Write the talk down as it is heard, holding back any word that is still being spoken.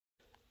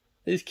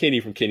This is Kenny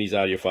from Kenny's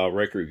Audiophile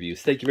Record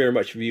Reviews. Thank you very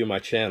much for viewing my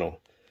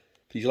channel.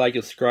 Please like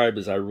and subscribe,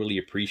 as I really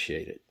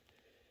appreciate it.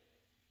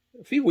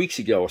 A few weeks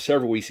ago, or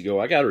several weeks ago,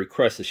 I got a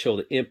request to show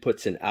the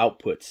inputs and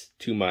outputs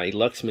to my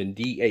Luxman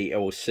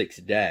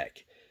DA-06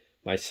 DAC,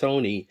 my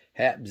Sony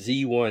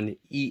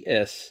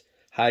HAP-Z1ES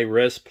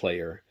high-res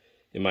player,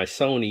 and my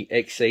Sony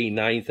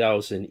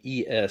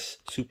XA9000ES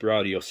Super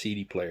Audio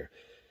CD player.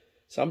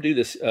 So I'm going to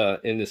do this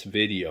in this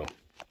video.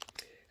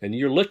 And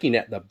you're looking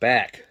at the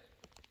back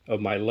of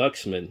my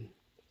Luxman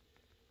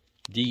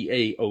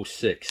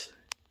DA-06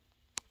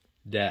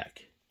 DAC.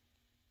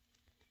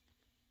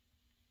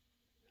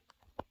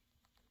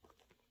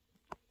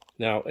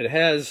 Now it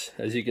has,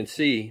 as you can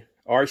see,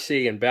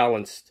 RCA and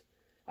balanced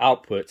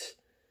outputs.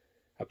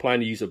 I plan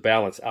to use a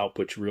balanced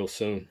output real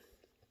soon,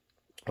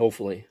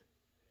 hopefully.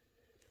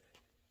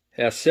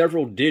 It has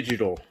several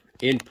digital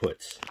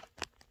inputs.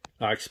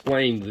 I'll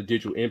explain the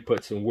digital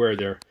inputs and where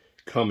they're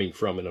coming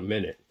from in a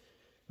minute.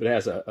 It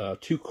has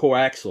two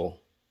coaxial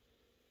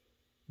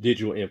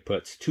digital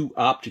inputs, two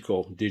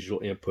optical digital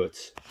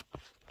inputs,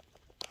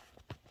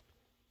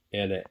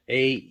 and an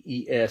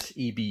AES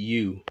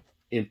EBU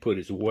input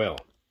as well.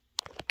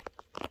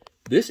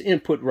 This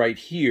input right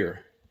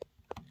here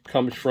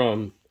comes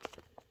from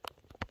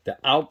the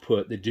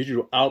output, the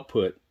digital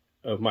output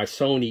of my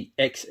Sony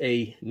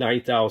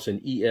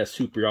XA9000ES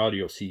Super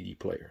Audio CD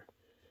player.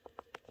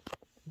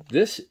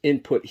 This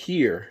input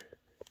here,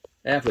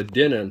 I have a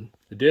Denon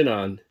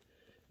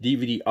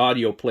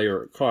DVD-Audio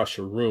Player across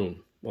the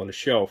room on the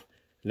shelf,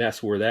 and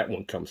that's where that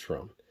one comes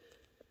from.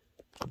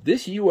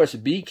 This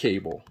USB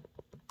cable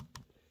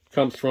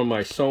comes from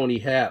my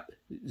Sony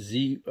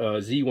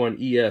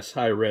HAP-Z1ES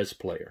high-res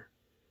player,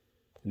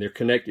 and they're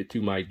connected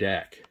to my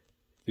DAC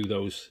through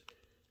those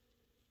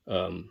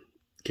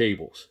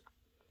cables.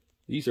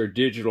 These are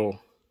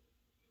digital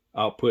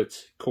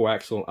outputs,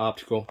 coaxial and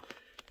optical.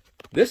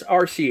 This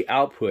RC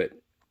output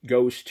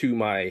goes to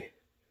my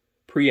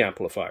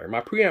preamplifier.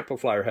 My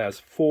preamplifier has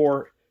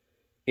 4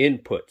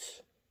 inputs.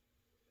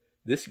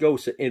 This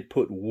goes to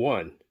input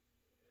 1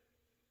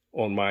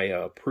 on my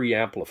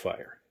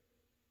preamplifier.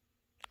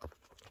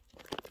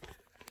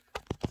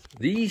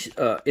 These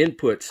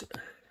inputs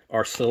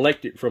are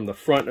selected from the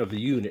front of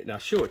the unit, and I'll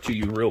show it to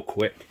you real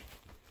quick.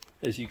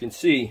 As you can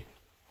see,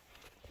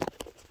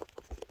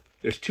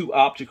 there's 2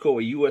 optical,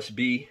 a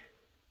USB,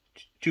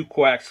 2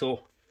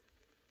 coaxial,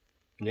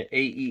 and an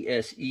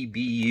AES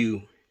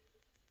EBU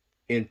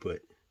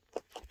input.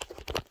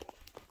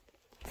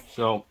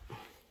 So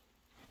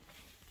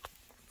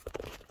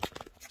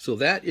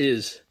that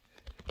is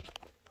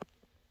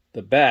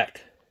the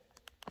back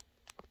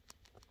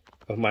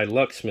of my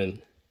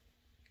Luxman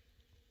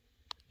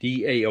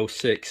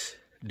DA-06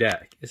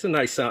 DAC. It's a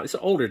nice sound. It's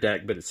an older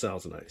DAC, but it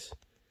sounds nice.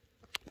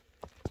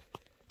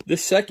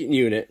 This second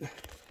unit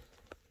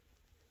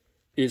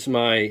is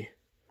my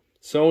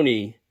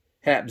Sony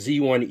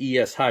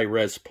HAP-Z1ES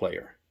high-res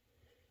player.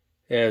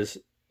 It has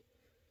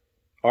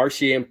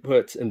RCA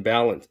inputs and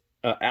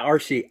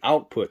RCA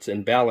outputs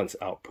and balance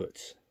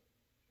outputs,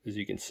 as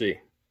you can see.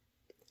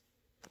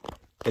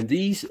 And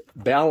these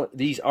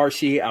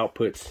RCA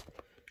outputs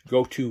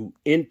go to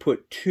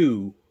input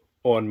 2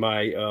 on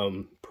my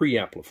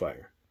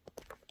preamplifier.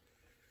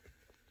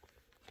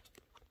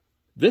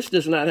 This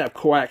does not have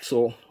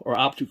coaxial or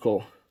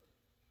optical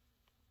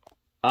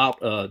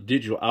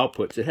digital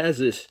outputs. It has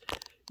this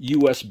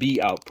USB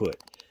output.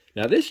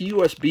 Now this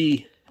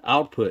USB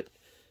output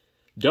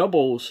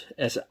doubles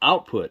as an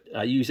output.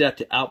 I use that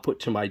to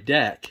output to my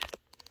DAC.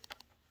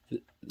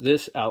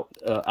 This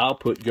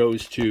output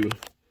goes to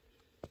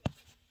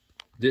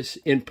this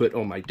input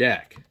on my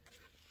DAC.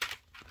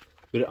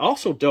 But it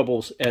also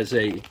doubles as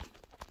a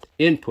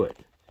input.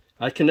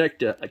 I can connect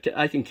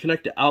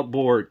the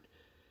outboard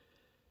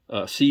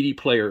CD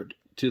player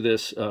to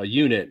this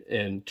unit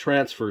and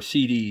transfer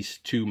CDs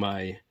to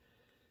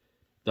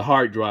the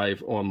hard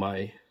drive on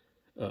my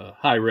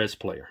high-res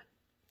player.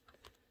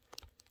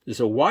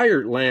 There's a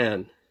wired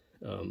LAN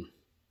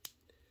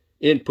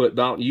input,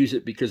 but I don't use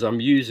it because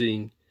I'm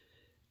using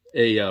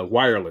a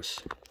wireless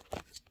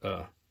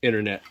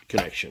internet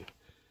connection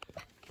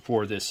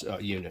for this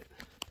unit.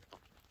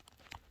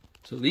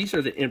 So these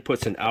are the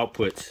inputs and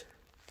outputs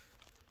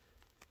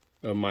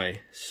of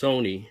my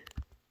Sony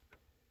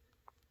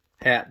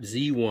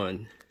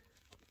HAP-Z1ES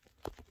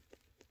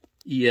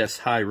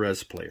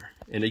high-res player.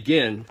 And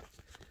again,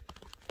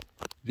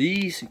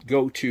 these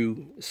go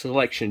to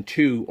selection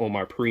 2 on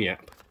my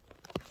preamp,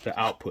 the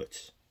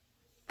outputs.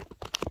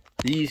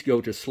 These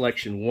go to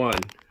selection 1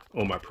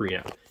 on my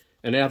preamp.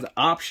 And I have the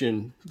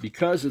option,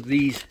 because of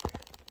these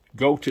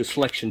go to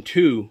selection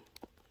 2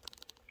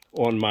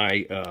 on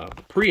my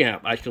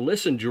preamp, I can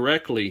listen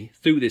directly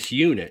through this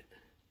unit,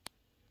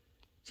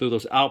 through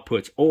those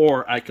outputs,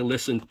 or I can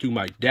listen to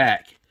my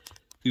DAC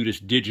through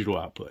this digital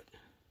output.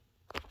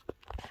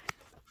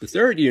 The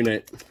third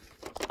unit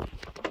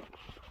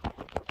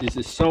is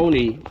the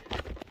Sony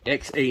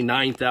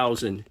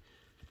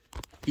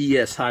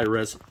XA9000ES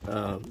high-res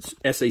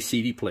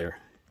SACD player.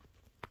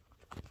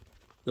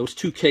 Those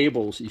 2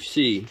 cables you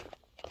see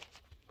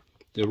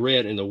the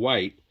red and the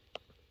white,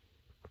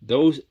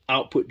 those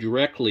output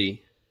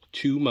directly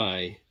to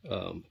my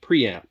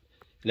preamp.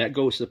 And that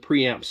goes to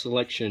preamp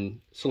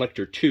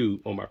selector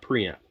 2 on my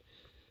preamp.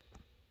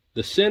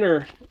 The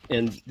center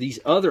and these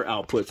other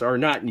outputs are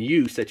not in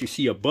use that you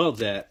see above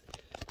that,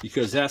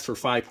 because that's for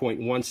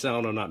 5.1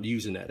 sound. I'm not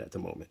using that at the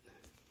moment.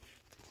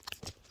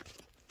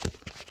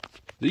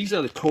 These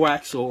are the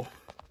coaxial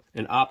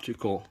and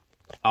optical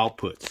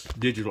outputs,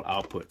 digital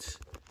outputs.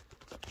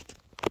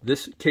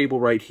 This cable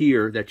right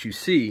here that you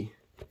see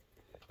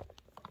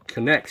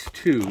connects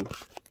to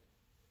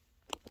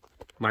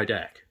my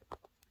DAC,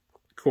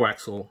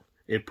 coaxial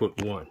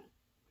input 1.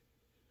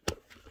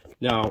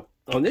 Now,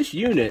 on this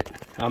unit,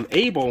 I'm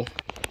able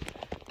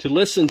to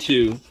listen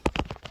to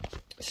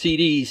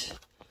CDs.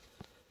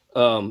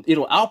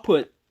 It'll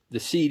output the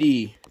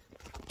CD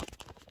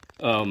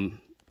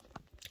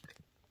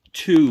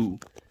to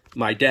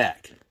my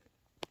DAC,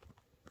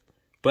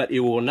 but it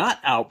will not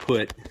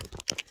output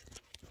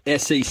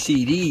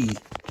SACD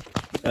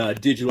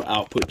digital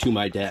output to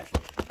my DAC.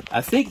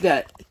 I think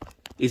that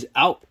is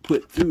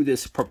output through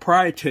this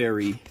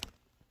proprietary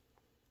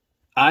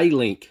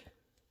iLink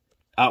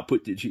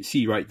output that you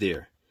see right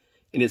there,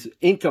 and it's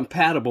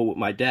incompatible with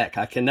my DAC.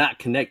 I cannot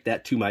connect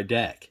that to my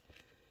DAC.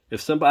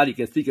 If somebody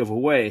can think of a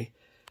way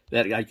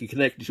that I can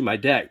connect it to my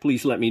DAC,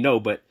 please let me know.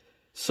 But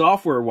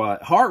software-wise,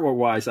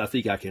 hardware-wise, I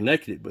think I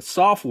connected it, but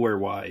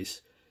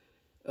software-wise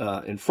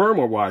and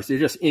firmware-wise, they're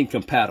just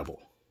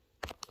incompatible.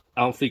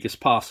 I don't think it's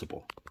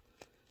possible.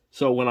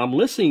 So when I'm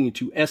listening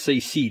to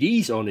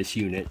SACDs on this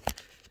unit,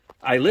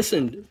 I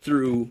listen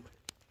through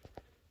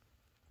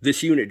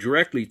this unit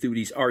directly through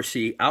these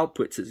RCA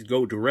outputs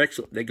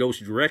that goes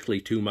directly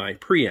to my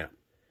preamp.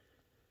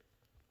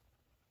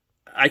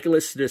 I can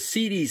listen to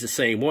CDs the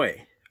same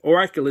way, or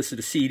I can listen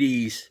to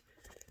CDs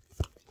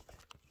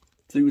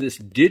through this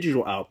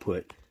digital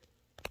output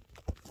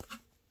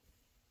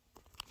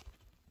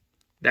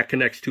that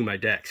connects to my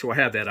DAC. So I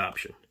have that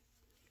option.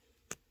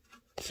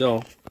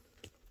 So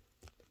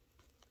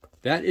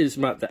that is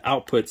the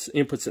outputs,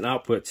 inputs and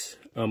outputs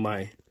on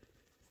my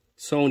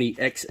Sony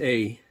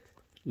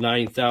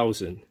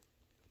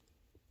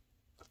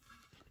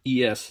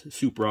XA9000ES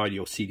Super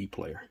Audio CD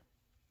player.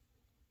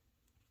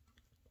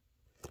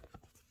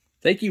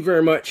 Thank you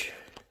very much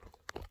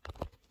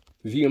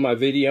for viewing my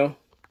video.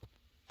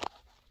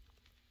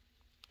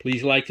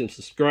 Please like and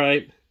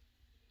subscribe.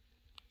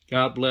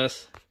 God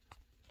bless.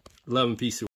 Love and peace.